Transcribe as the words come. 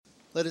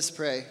Let us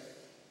pray.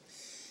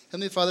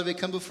 Heavenly Father, we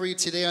come before you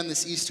today on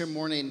this Easter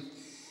morning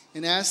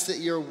and ask that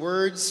your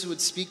words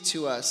would speak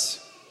to us.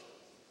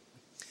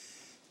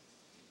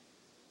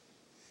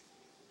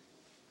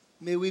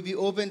 May we be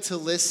open to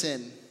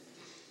listen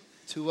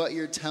to what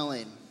you're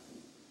telling.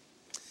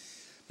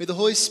 May the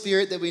Holy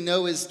Spirit that we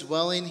know is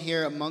dwelling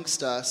here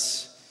amongst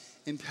us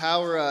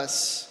empower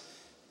us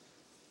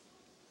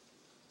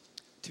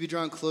to be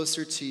drawn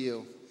closer to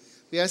you.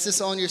 We ask this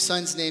all in your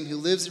Son's name, who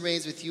lives and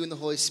reigns with you in the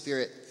Holy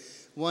Spirit,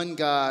 one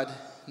God,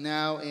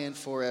 now and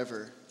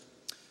forever.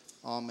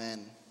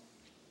 Amen.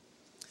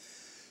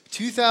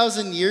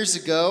 2,000 years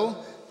ago,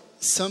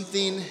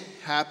 something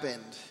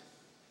happened.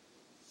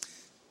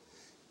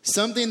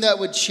 Something that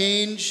would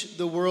change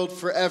the world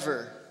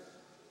forever.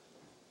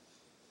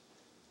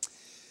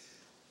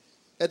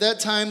 At that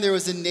time, there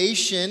was a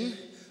nation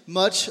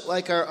much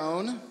like our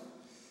own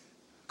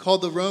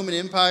called the Roman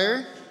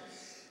Empire.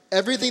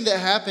 Everything that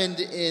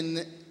happened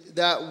in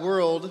that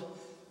world,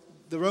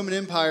 the Roman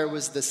Empire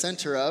was the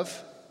center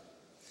of.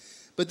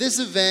 But this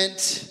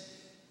event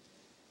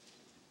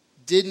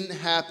didn't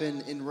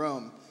happen in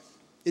Rome.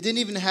 It didn't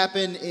even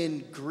happen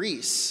in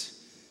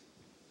Greece,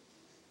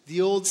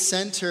 the old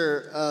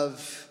center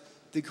of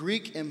the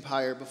Greek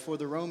Empire before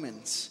the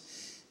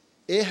Romans.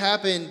 It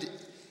happened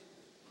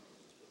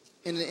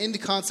in an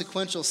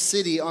inconsequential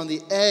city on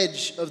the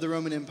edge of the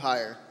Roman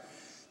Empire,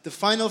 the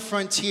final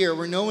frontier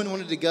where no one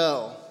wanted to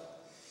go.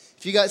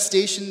 If you got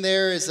stationed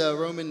there as a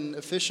Roman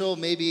official,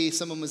 maybe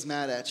someone was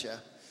mad at you.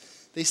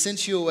 They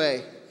sent you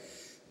away.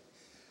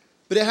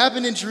 But it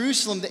happened in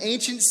Jerusalem, the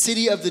ancient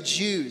city of the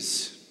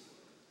Jews.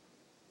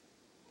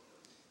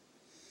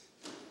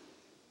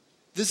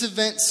 This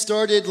event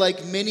started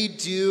like many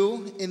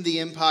do in the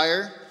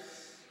empire.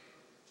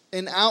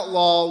 An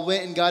outlaw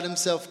went and got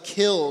himself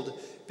killed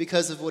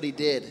because of what he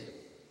did.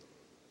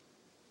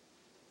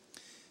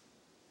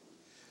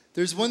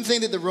 There's one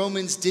thing that the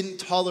Romans didn't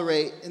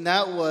tolerate, and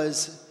that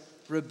was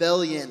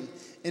rebellion.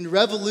 And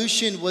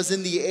revolution was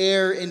in the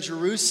air in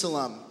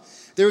Jerusalem.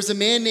 There was a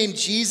man named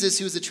Jesus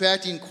who was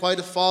attracting quite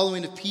a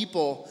following of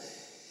people,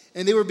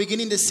 and they were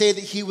beginning to say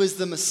that he was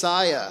the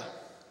Messiah,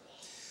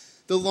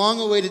 the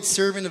long-awaited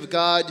servant of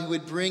God who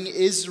would bring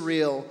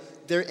Israel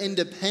their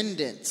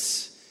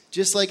independence,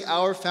 just like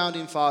our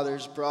founding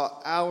fathers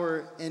brought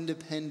our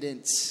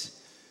independence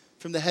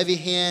from the heavy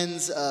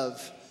hands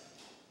of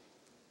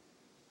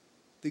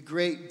the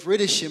great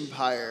British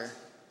Empire.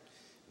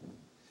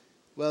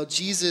 Well,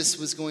 Jesus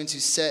was going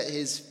to set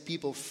his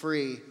people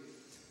free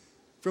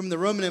from the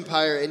Roman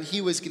Empire, and he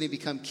was going to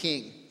become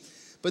king.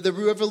 But the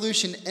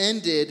revolution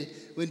ended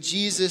when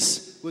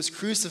Jesus was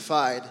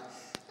crucified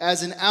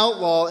as an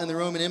outlaw in the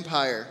Roman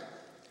Empire.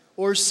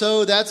 Or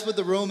so that's what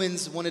the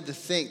Romans wanted to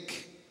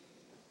think.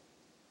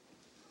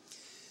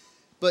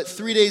 But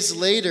 3 days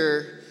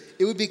later,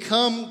 it would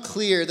become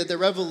clear that the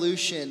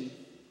revolution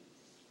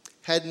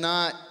had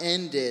not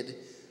ended,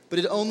 but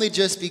had only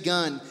just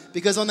begun.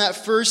 Because on that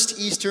first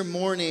Easter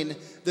morning,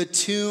 the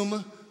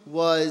tomb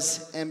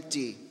was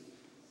empty.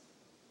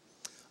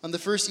 On the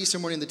first Easter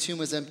morning, the tomb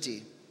was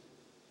empty.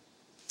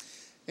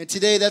 And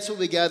today, that's what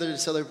we gather to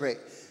celebrate,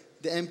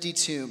 the empty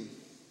tomb.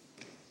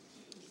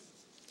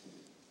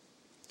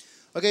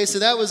 Okay, so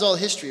that was all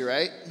history,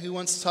 right? Who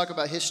wants to talk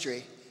about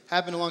history?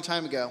 Happened a long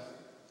time ago.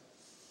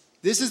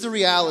 This is the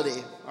reality,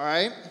 all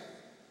right?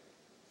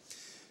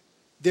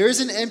 There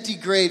is an empty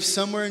grave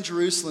somewhere in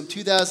Jerusalem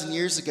 2,000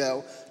 years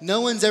ago.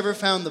 No one's ever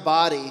found the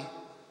body.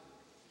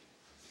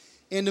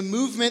 And a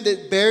movement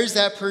that bears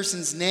that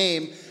person's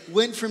name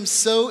went from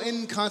so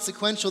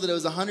inconsequential that it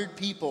was 100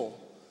 people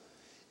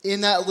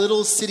in that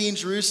little city in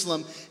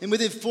Jerusalem. And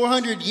within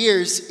 400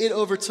 years, it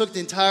overtook the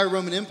entire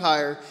Roman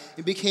Empire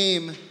and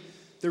became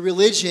the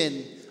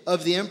religion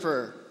of the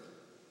emperor.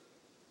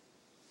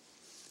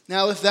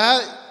 Now, if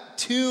that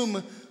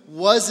tomb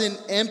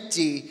wasn't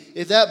empty,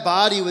 if that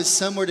body was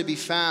somewhere to be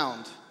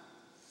found,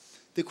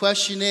 the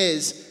question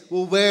is,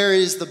 well, where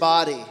is the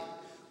body?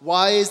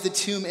 Why is the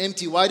tomb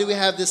empty? Why do we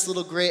have this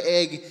little gray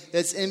egg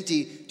that's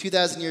empty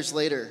 2,000 years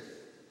later?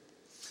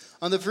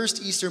 On the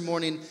first Easter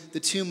morning, the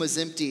tomb was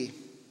empty.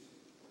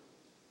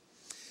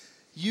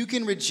 You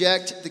can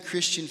reject the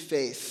Christian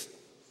faith.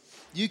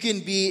 You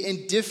can be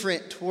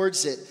indifferent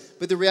towards it.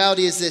 But the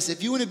reality is this: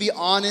 if you want to be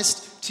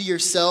honest to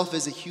yourself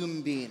as a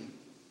human being,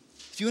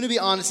 if you want to be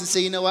honest and say,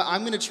 you know what,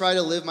 I'm going to try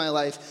to live my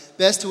life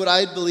best to what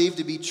I believe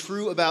to be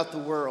true about the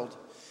world,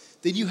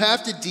 then you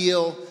have to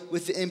deal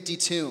with the empty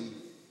tomb.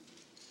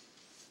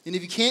 And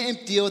if you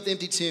can't deal with the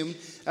empty tomb,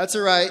 that's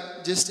all right.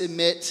 Just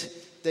admit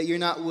that you're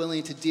not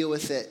willing to deal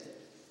with it.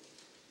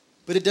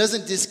 But it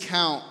doesn't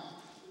discount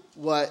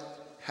what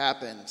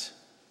happened.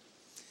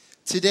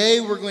 Today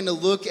we're going to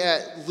look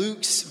at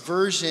Luke's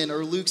version,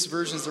 or Luke's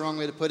version is the wrong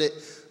way to put it,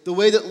 the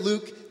way that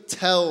Luke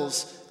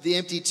tells the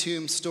empty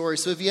tomb story.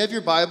 So if you have your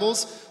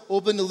Bibles,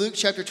 open to Luke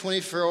chapter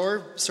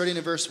 24, starting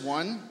in verse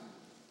 1.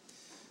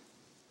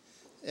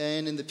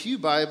 And in the Pew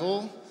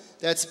Bible,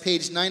 that's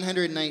page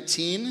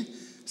 919.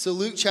 So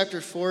Luke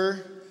chapter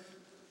 24,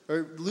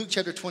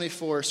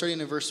 starting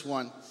in verse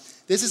 1.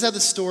 This is how the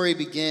story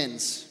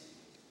begins.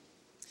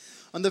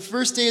 On the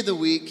first day of the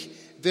week,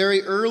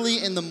 very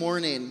early in the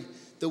morning,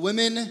 the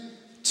women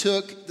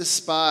took the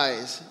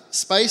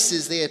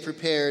spices they had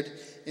prepared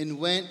and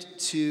went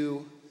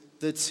to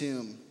the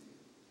tomb.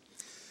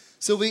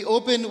 So we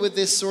open with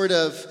this sort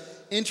of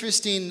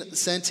interesting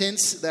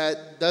sentence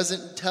that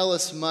doesn't tell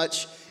us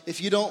much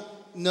if you don't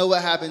know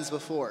what happens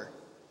before.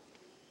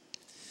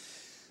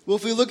 Well,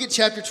 if we look at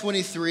chapter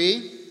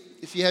 23,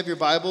 if you have your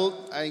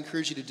Bible, I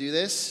encourage you to do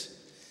this.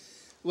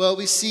 Well,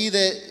 we see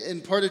that in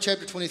part of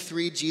chapter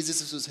 23,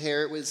 Jesus was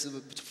here. It was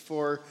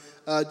for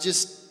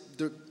just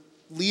the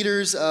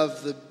leaders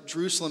of the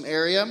Jerusalem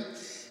area,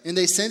 and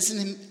they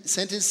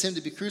sentenced him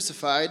to be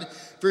crucified.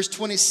 Verse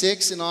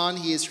 26 and on,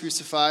 he is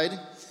crucified.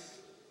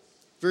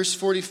 Verse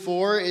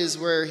 44 is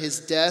where his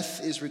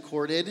death is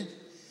recorded.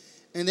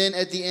 And then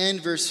at the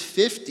end, verse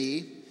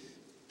 50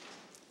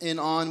 and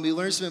on, we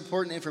learn some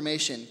important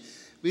information.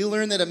 We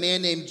learn that a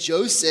man named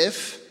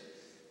Joseph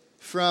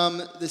from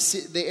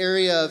the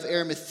area of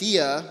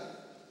Arimathea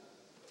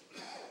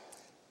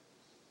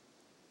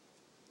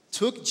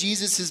took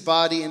Jesus'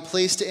 body and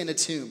placed it in a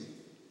tomb.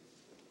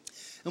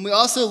 And we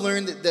also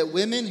learned that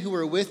women who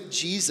were with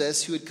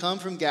Jesus, who had come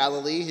from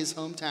Galilee, his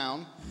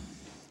hometown,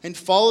 and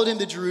followed him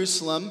to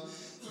Jerusalem,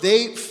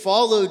 they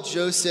followed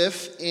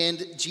Joseph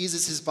and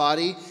Jesus'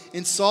 body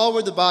and saw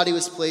where the body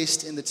was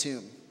placed in the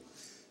tomb.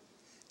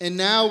 And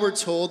now we're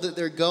told that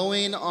they're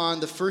going on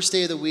the first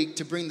day of the week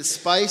to bring the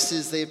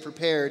spices they've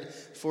prepared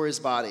for his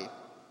body.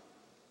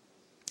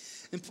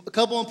 And a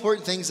couple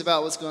important things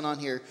about what's going on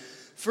here.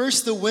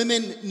 First, the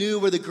women knew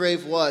where the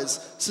grave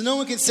was. So no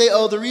one can say,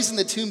 oh, the reason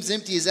the tomb's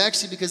empty is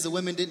actually because the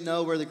women didn't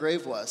know where the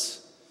grave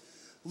was.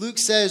 Luke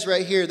says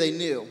right here they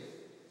knew.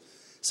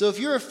 So if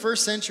you're a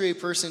first century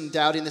person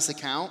doubting this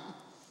account,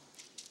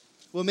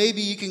 well,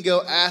 maybe you can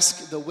go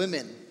ask the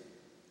women.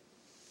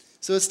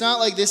 So it's not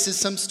like this is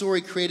some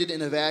story created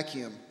in a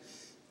vacuum.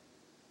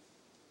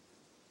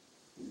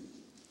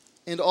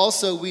 And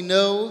also, we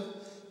know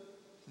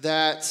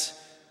that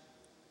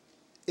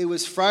it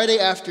was Friday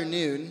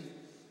afternoon,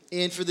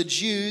 and for the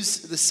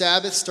Jews, the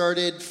Sabbath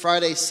started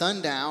Friday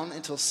sundown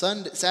until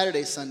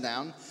Saturday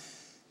sundown.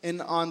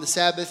 And on the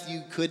Sabbath,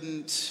 you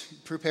couldn't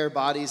prepare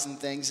bodies and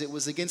things. It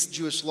was against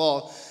Jewish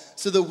law.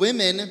 So the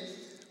women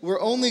were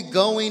only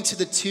going to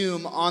the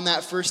tomb on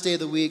that first day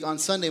of the week, on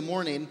Sunday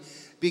morning,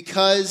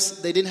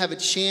 because they didn't have a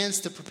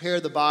chance to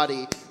prepare the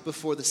body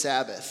before the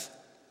Sabbath.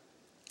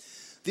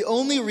 The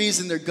only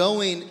reason they're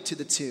going to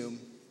the tomb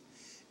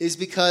is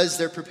because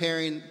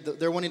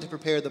they're wanting to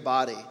prepare the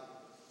body.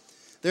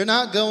 They're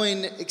not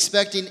going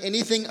expecting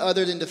anything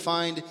other than to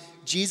find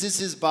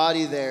Jesus'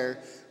 body there,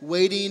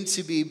 waiting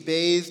to be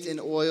bathed in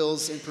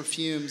oils and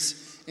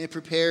perfumes and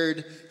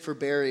prepared for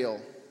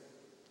burial.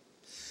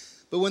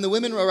 But when the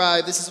women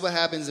arrived, this is what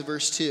happens in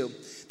verse 2.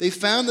 They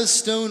found the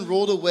stone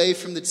rolled away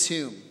from the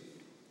tomb.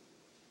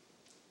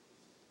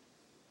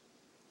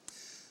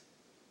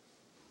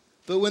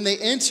 But when they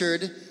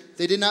entered,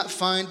 they did not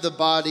find the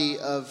body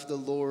of the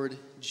Lord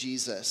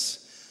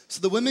Jesus.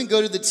 So the women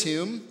go to the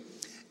tomb,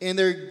 and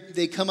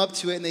they come up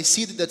to it, and they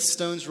see that the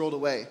stone's rolled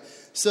away.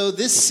 So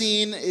this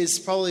scene is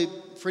probably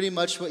pretty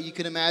much what you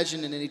can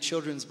imagine in any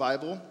children's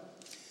Bible.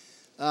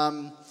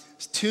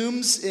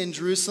 Tombs in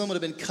Jerusalem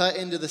would have been cut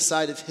into the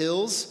side of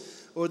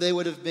hills, or they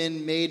would have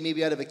been made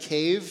maybe out of a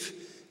cave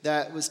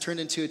that was turned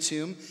into a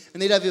tomb.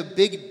 And they'd have a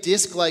big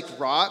disc-like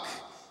rock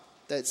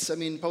that's,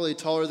 probably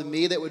taller than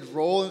me, that would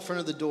roll in front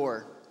of the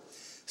door.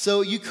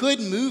 So you could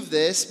move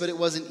this, but it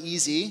wasn't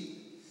easy.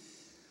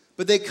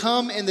 But they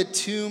come and the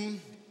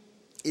tomb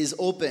is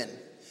open.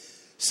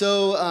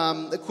 So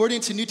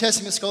according to New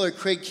Testament scholar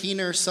Craig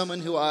Keener, someone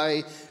who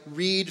I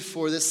read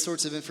for this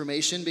sorts of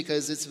information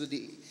because it's what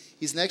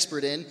he's an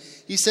expert in,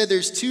 he said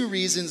there's two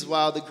reasons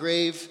why the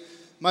grave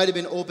might have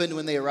been opened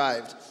when they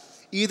arrived.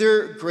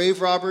 Either grave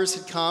robbers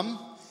had come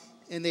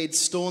and they'd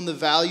stolen the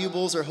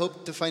valuables or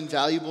hoped to find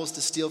valuables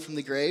to steal from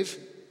the grave,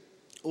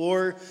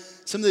 or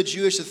some of the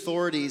Jewish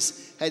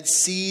authorities had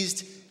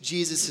seized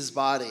Jesus'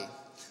 body.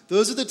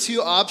 Those are the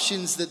two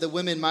options that the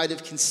women might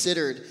have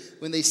considered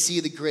when they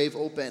see the grave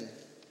open.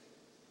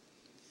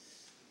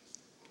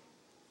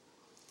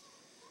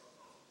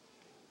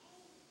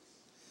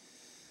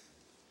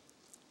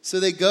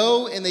 So they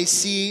go and they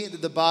see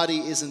that the body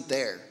isn't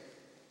there,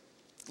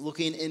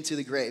 looking into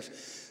the grave.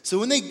 So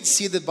when they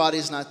see the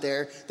body's not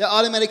there, that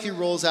automatically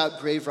rolls out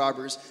grave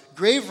robbers.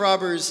 Grave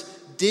robbers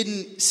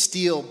didn't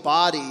steal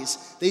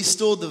bodies. They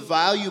stole the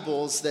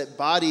valuables that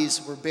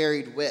bodies were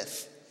buried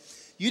with.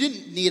 You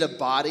didn't need a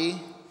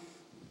body.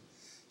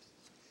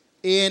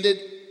 And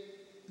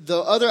the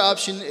other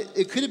option,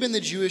 it could have been the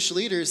Jewish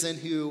leaders then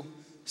who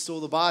stole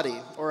the body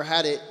or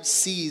had it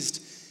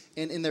seized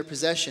in their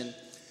possession.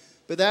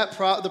 But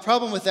the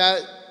problem with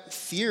that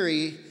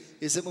theory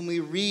is that when we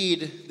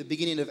read the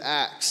beginning of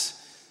Acts,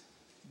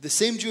 the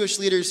same Jewish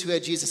leaders who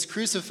had Jesus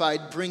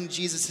crucified bring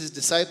Jesus'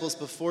 disciples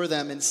before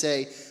them and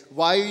say,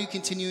 "Why are you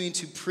continuing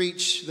to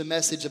preach the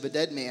message of a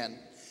dead man?"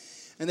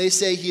 And they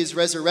say he is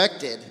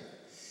resurrected.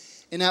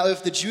 And now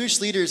if the Jewish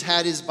leaders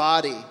had his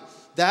body,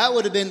 that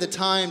would have been the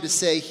time to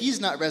say he's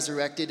not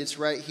resurrected, it's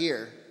right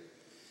here.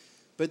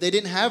 But they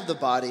didn't have the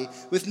body.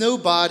 With no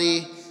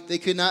body, they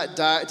could not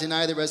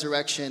deny the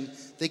resurrection.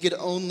 They could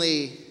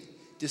only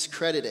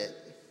discredit it.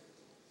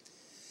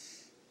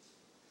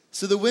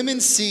 So the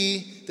women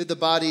see that the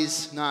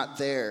body's not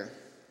there.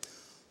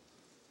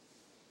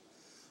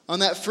 On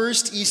that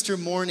first Easter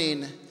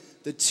morning,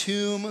 the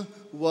tomb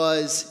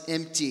was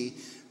empty.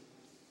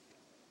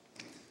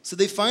 So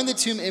they find the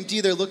tomb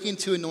empty. They're looking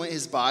to anoint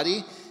his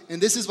body.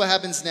 And this is what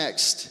happens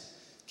next.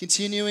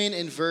 Continuing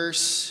in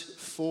verse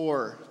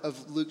 4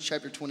 of Luke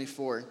chapter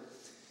 24.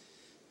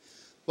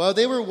 While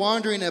they were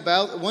wondering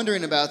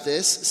about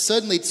this,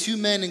 suddenly two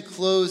men in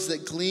clothes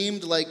that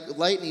gleamed like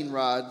lightning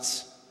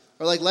rods,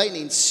 or like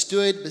lightning,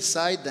 stood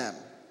beside them.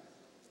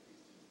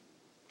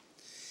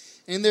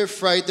 In their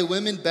fright, the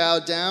women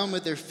bowed down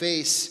with their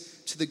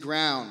face to the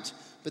ground.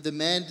 But the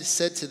men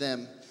said to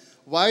them,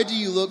 "Why do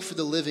you look for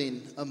the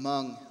living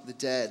among the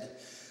dead?"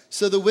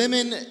 So the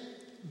women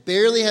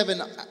barely have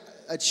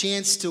a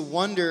chance to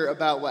wonder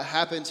about what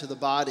happened to the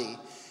body.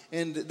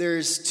 And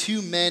there's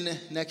two men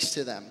next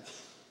to them.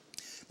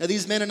 Now,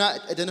 these men are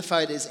not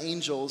identified as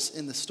angels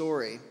in the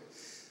story,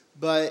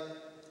 but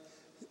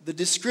the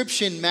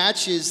description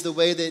matches the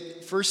way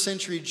that first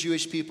century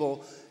Jewish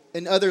people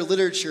and other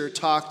literature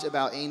talked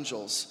about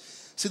angels.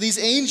 So these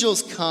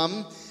angels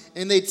come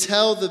and they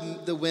tell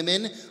the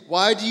women,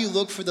 "Why do you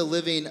look for the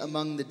living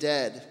among the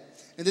dead?"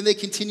 And then they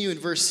continue in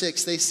verse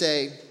 6. They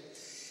say,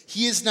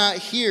 "He is not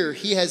here,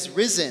 he has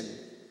risen.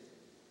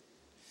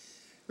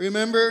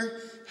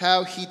 Remember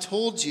how he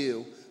told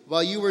you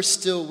while he was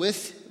still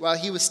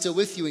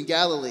with you in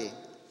Galilee.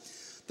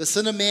 The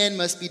Son of Man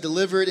must be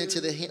delivered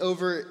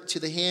over to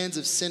the hands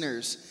of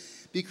sinners,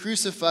 be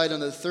crucified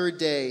on the third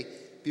day,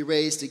 be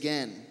raised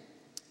again."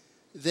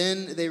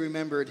 Then they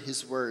remembered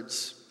his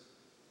words.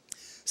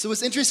 So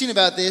what's interesting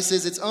about this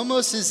is it's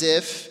almost as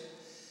if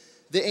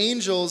the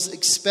angels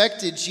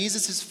expected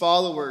Jesus'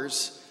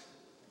 followers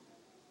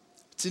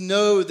to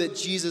know that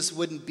Jesus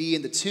wouldn't be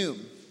in the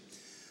tomb.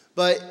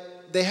 But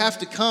they have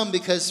to come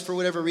because for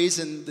whatever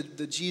reason,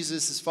 the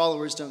Jesus'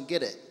 followers don't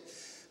get it.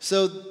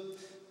 So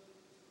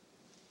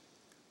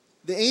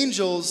the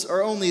angels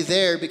are only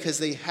there because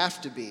they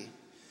have to be.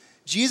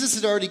 Jesus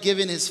had already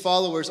given his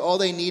followers all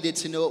they needed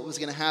to know what was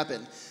going to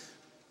happen.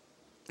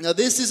 Now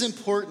this is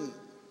important,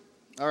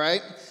 all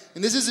right?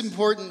 And this is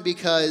important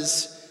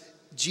because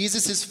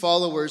Jesus'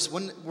 followers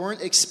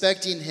weren't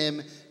expecting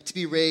him to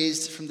be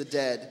raised from the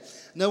dead.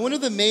 Now, one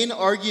of the main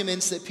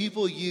arguments that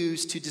people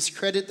use to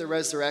discredit the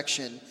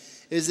resurrection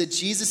is that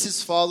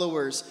Jesus'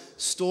 followers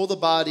stole the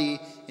body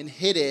and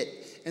hid it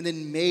and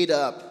then made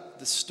up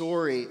the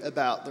story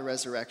about the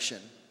resurrection.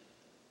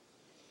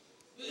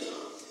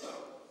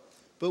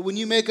 But when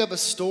you make up a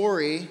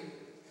story,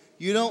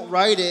 you don't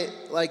write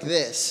it like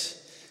this,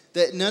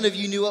 that none of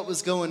you knew what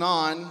was going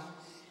on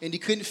and you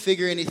couldn't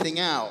figure anything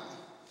out.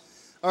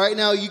 All right,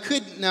 now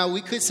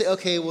we could say,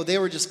 okay, well, they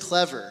were just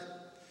clever.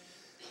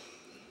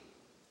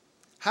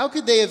 How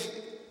could they have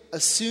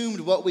assumed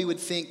what we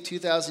would think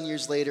 2,000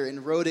 years later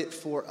and wrote it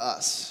for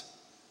us?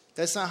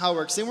 That's not how it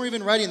works. They weren't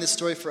even writing this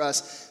story for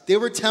us. They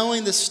were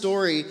telling the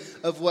story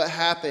of what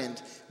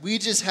happened. We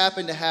just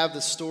happen to have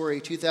the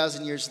story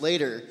 2,000 years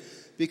later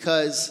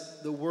because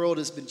the world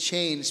has been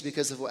changed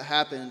because of what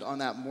happened on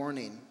that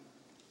morning.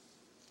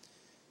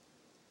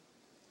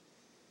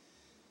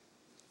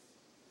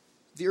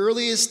 The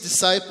earliest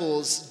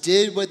disciples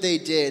did what they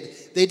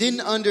did. They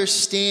didn't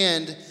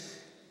understand.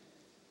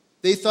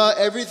 They thought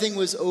everything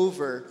was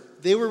over.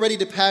 They were ready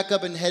to pack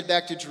up and head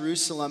back to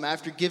Jerusalem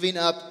after giving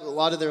up a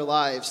lot of their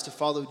lives to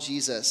follow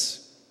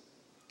Jesus.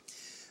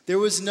 There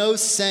was no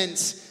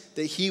sense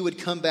that he would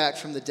come back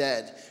from the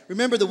dead.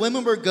 Remember, the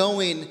women were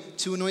going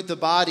to anoint the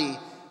body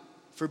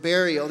for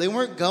burial. They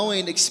weren't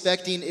going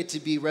expecting it to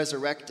be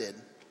resurrected.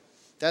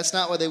 That's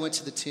not why they went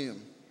to the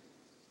tomb.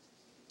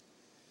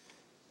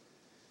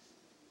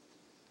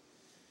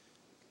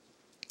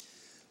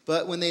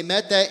 But when they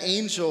met that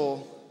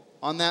angel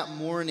on that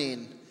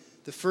morning,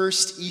 the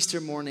first Easter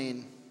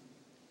morning,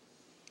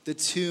 the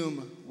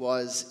tomb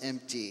was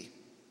empty.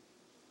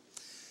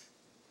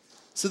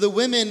 So the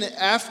women,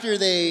 after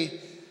they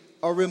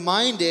are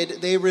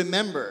reminded, they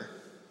remember.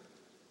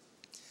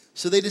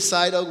 So they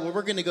decide, oh, well,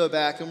 we're going to go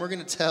back and we're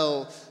going to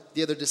tell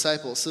the other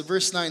disciples. So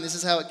verse 9, this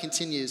is how it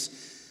continues.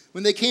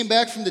 When they came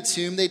back from the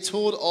tomb, they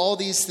told all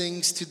these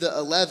things to the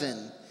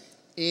 11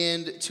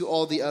 and to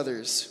all the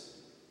others.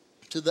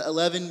 To the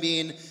 11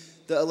 being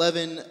the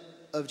 11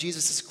 of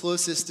Jesus'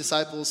 closest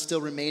disciples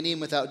still remaining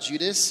without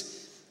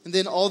Judas, and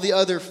then all the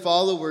other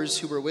followers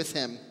who were with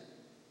him.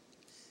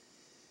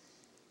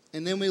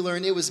 And then we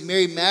learned it was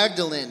Mary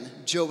Magdalene,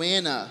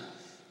 Joanna,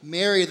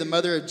 Mary, the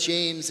mother of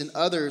James, and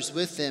others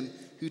with them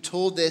who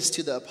told this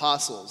to the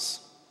apostles.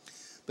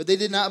 But they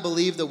did not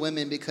believe the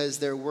women because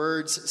their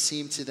words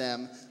seemed to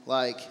them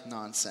like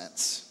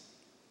nonsense.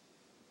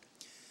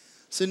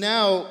 So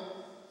now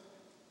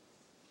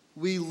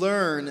we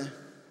learn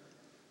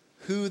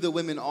who the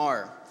women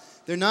are.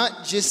 They're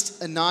not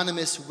just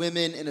anonymous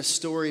women in a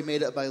story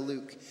made up by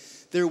Luke.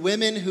 They're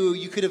women who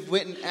you could have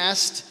went and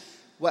asked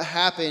what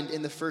happened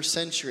in the first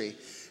century.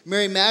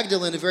 Mary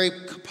Magdalene, a very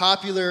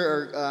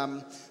popular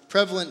or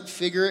prevalent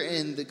figure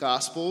in the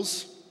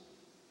Gospels.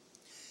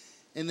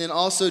 And then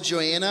also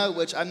Joanna,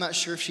 which I'm not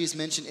sure if she's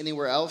mentioned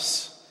anywhere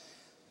else.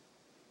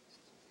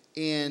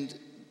 And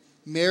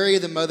Mary,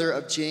 the mother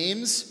of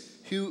James,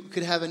 who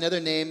could have another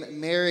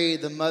name, Mary,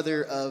 the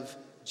mother of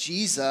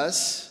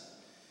Jesus,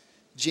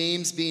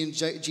 James being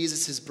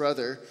Jesus'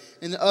 brother,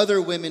 and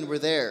other women were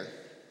there.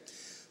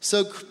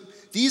 So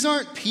these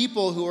aren't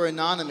people who are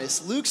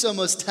anonymous. Luke's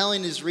almost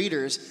telling his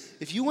readers,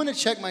 if you want to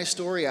check my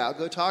story out,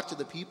 go talk to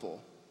the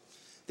people.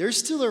 They're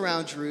still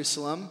around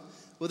Jerusalem,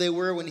 well, they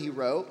were when he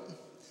wrote.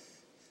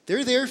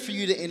 They're there for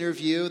you to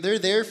interview. They're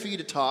there for you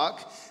to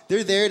talk.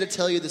 They're there to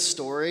tell you the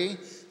story.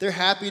 They're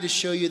happy to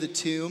show you the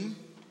tomb.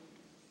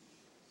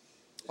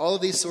 All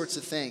of these sorts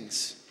of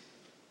things.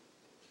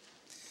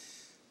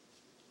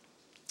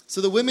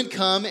 So the women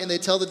come and they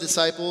tell the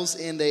disciples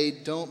and they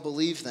don't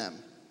believe them.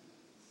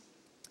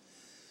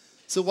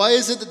 So why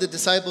is it that the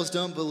disciples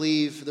don't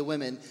believe the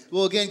women?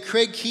 Well, again,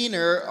 Craig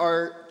Keener,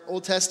 our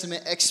Old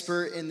Testament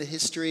expert in the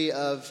history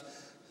of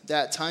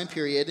that time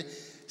period,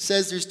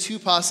 says there's two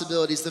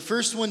possibilities. The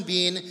first one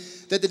being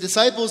that the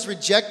disciples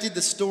rejected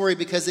the story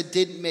because it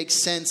didn't make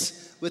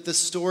sense with the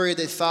story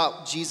they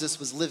thought Jesus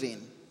was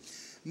living.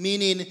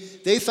 Meaning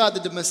they thought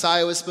that the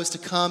Messiah was supposed to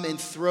come and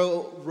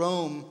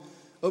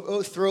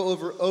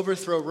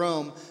overthrow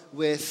Rome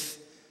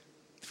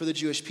for the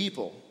Jewish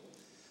people.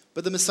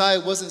 But the Messiah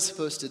wasn't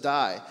supposed to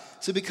die.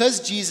 So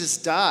because Jesus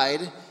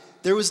died,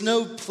 there was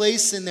no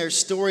place in their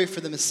story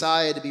for the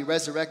Messiah to be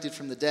resurrected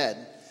from the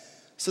dead.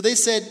 So they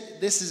said,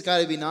 this has got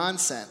to be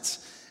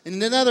nonsense.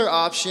 And another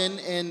option,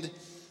 and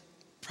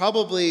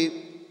probably,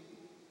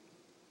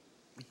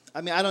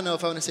 I don't know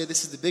if I want to say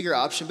this is the bigger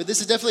option, but this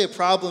is definitely a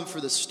problem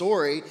for the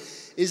story,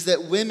 is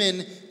that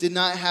women did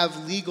not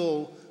have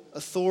legal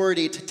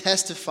authority to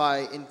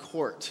testify in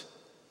court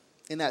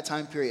in that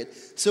time period.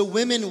 So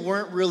women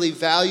weren't really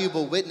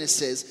valuable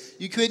witnesses.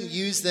 You couldn't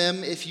use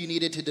them if you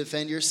needed to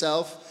defend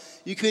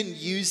yourself. You couldn't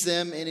use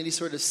them in any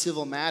sort of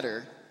civil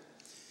matter.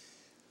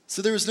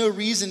 So there was no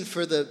reason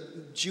for the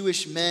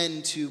Jewish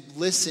men to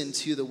listen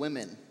to the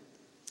women.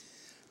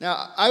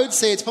 Now, I would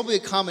say it's probably a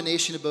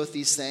combination of both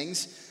these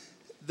things.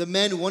 The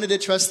men wanted to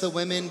trust the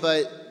women,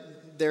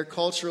 but their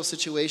cultural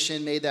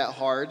situation made that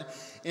hard.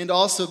 And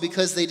also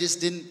because they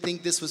just didn't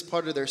think this was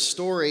part of their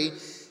story,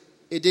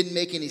 it didn't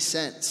make any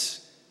sense.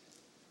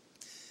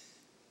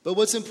 But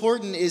what's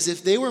important is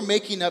if they were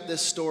making up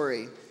this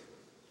story,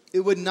 it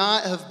would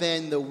not have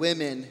been the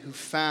women who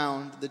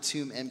found the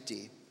tomb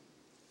empty.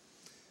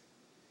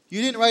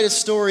 You didn't write a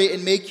story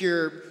and make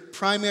your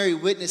primary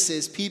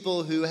witnesses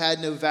people who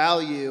had no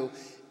value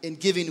in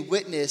giving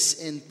witness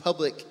in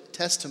public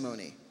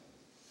testimony.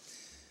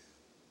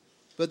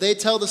 But they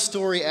tell the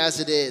story as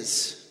it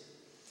is.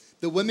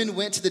 The women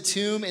went to the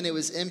tomb and it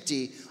was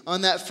empty.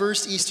 On that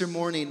first Easter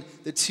morning,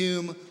 the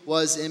tomb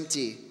was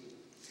empty.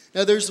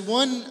 Now there's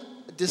one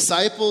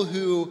disciple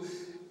who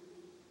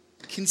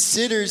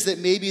considers that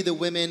maybe the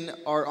women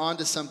are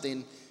onto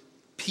something.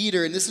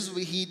 Peter, and this is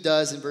what he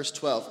does in verse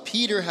 12.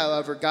 Peter,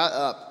 however, got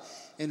up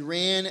and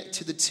ran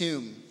to the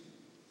tomb.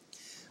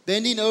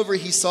 Bending over,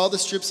 he saw the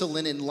strips of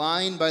linen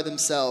lying by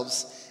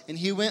themselves, and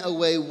he went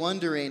away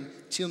wondering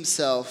to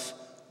himself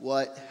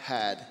what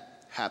had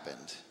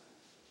happened.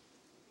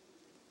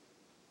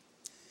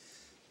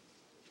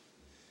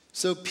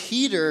 So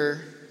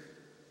Peter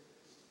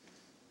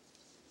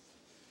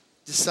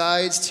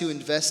decides to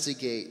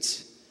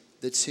investigate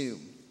the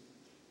tomb.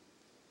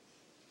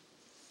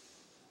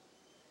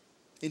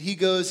 And he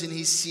goes and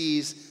he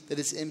sees that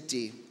it's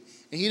empty.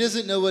 And he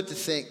doesn't know what to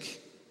think.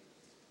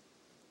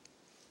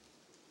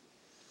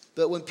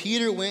 But when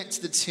Peter went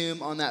to the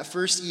tomb on that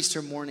first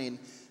Easter morning,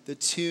 the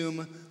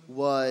tomb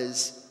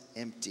was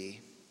empty.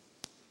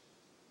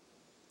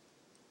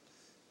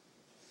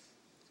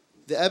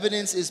 The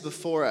evidence is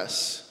before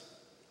us.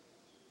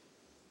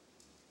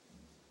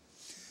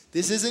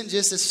 This isn't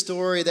just a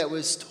story that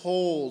was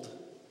told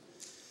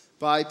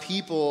by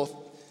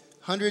people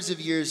hundreds of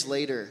years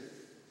later.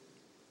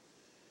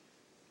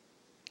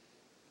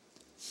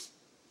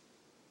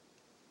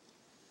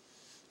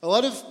 A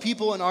lot of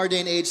people in our day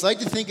and age like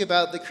to think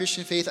about the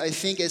Christian faith, I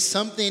think, as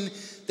something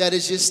that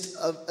is just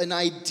an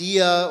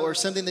idea or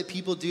something that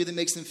people do that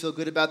makes them feel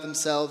good about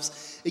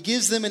themselves. It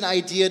gives them an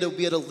idea to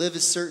be able to live a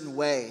certain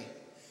way.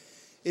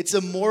 It's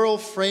a moral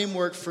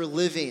framework for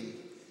living.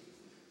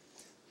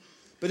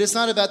 But it's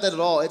not about that at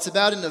all. It's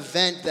about an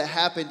event that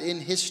happened in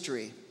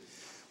history.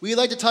 We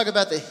like to talk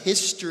about the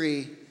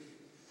history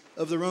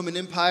of the Roman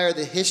Empire,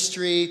 the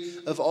history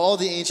of all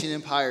the ancient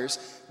empires.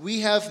 We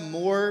have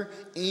more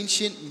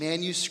ancient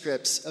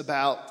manuscripts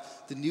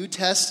about the New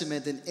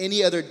Testament than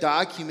any other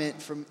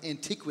document from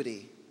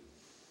antiquity.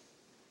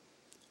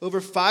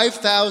 Over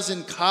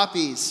 5,000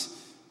 copies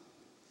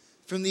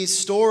from these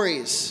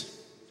stories.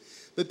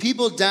 But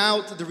people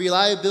doubt the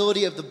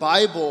reliability of the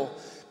Bible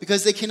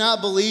because they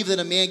cannot believe that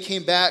a man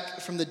came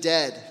back from the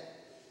dead.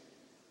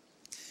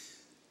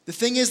 The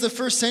thing is, the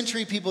first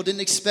century people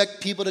didn't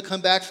expect people to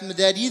come back from the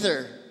dead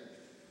either.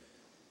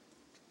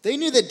 They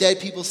knew that dead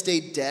people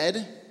stayed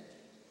dead.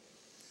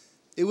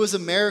 It was a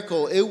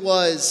miracle. It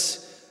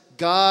was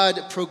God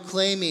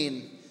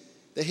proclaiming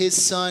that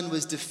his son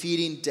was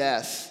defeating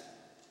death.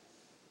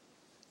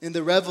 And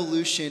the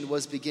revolution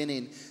was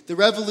beginning. The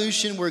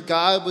revolution where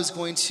God was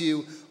going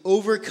to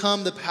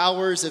overcome the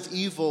powers of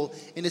evil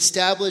and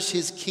establish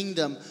his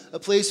kingdom, a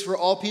place where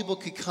all people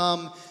could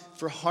come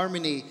for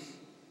harmony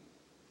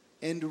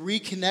and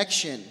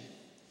reconnection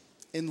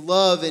and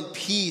love and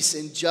peace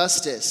and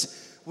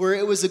justice, where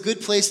it was a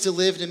good place to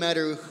live no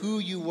matter who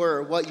you were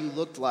or what you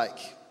looked like.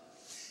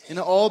 And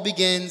it all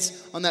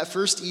begins on that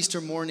first Easter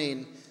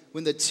morning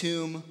when the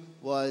tomb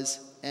was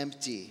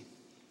empty.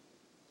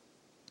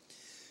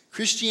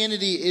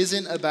 Christianity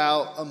isn't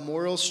about a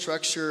moral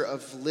structure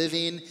of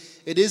living.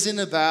 It isn't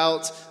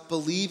about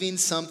believing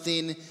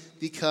something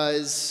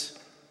because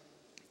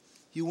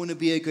you want to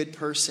be a good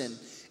person.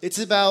 It's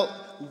about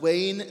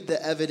weighing the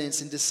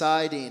evidence and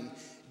deciding,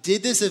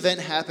 did this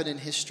event happen in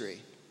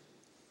history?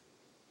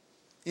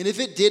 And if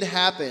it did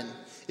happen,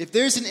 if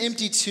there's an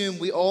empty tomb,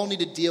 we all need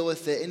to deal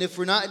with it. And if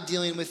we're not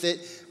dealing with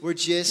it, we're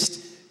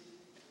just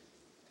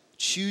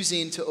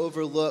choosing to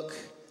overlook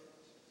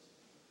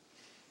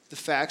the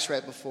facts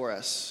right before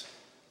us.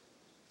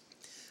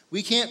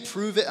 We can't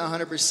prove it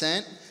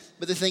 100%,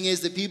 but the thing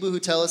is, the people who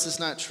tell us it's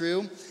not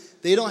true,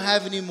 they don't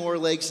have any more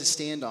legs to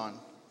stand on.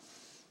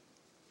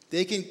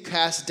 They can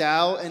cast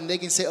doubt and they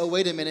can say, oh,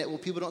 wait a minute, well,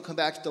 people don't come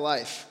back to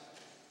life.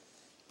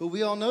 But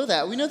we all know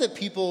that. We know that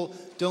people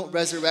don't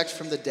resurrect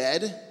from the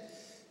dead.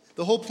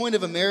 The whole point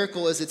of a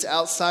miracle is it's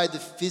outside the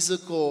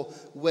physical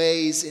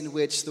ways in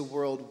which the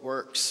world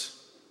works.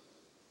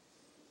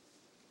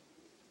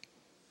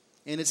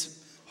 And it's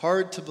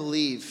hard to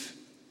believe.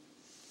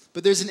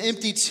 But there's an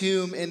empty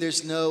tomb and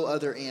there's no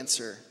other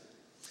answer.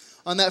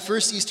 On that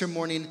first Easter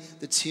morning,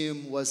 the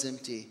tomb was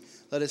empty.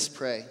 Let us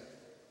pray.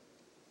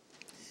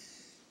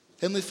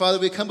 Heavenly Father,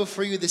 we come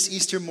before you this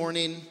Easter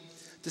morning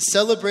to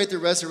celebrate the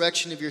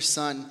resurrection of your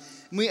Son.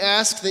 And we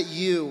ask that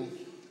you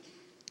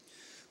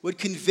would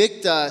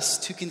convict us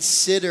to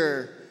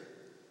consider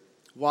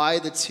why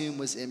the tomb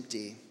was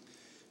empty.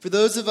 For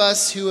those of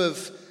us who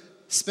have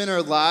spent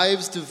our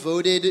lives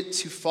devoted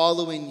to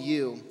following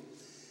you,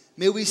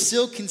 may we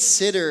still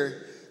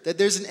consider that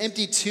there's an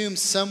empty tomb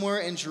somewhere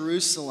in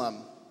Jerusalem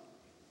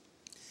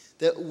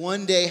that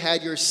one day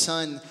had your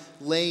Son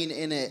laying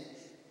in it.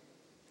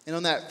 And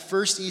on that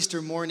first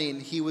Easter morning,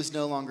 he was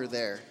no longer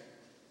there.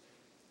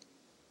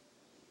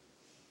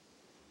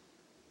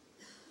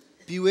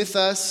 Be with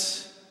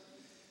us.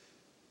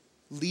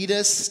 Lead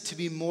us to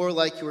be more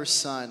like your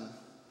Son.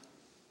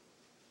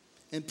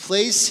 And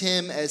place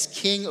him as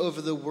king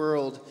over the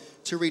world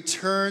to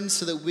return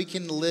so that we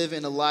can live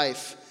in a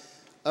life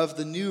of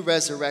the new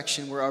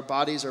resurrection where our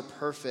bodies are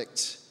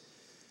perfect,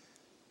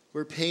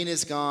 where pain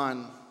is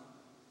gone,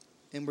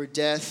 and where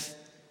death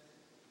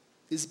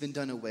has been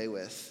done away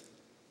with.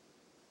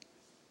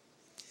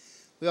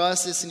 We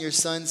ask this in your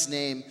Son's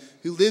name,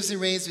 who lives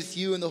and reigns with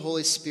you in the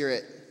Holy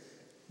Spirit,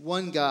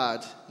 one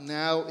God,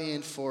 now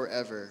and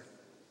forever.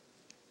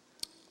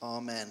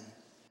 Amen.